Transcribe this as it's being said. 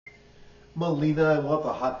Melina, I want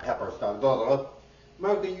the hot pepper stuff.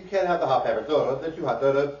 Martha, you can't have the hot pepper soda. That's too hot.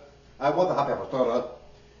 I want the hot pepper soda.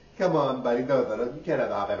 Come on, buddy. You can't have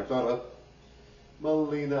the hot pepper soda.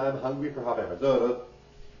 Melina, I'm hungry for hot pepper soda.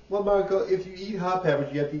 Well, Marco, if you eat hot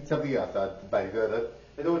peppers, you have to eat something else, buddy. I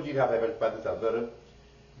don't want you to eat hot peppers by themselves.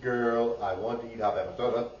 Girl, I want to eat hot pepper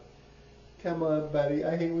soda. Come on, buddy.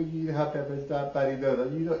 I hate when you eat hot peppers, stop, buddy.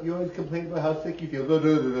 You always complain about how sick you feel.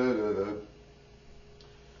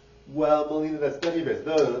 Well, Melina, that's none of your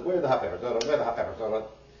business. Where the hot pepper soda? Where the hot pepper soda?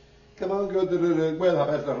 Come on, girl. Where the hot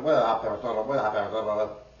pepper soda? Where the hot pepper soda? Where the hot pepper soda?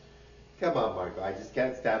 Come on, Marco. I just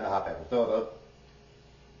can't stand the hot pepper soda.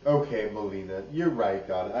 Okay, Melina, you're right,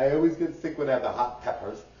 God. I always get sick when I have the hot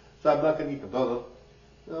peppers, so I'm not gonna eat them.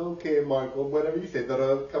 Okay, Marco, whatever you say. Come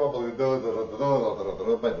on,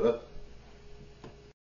 Melina.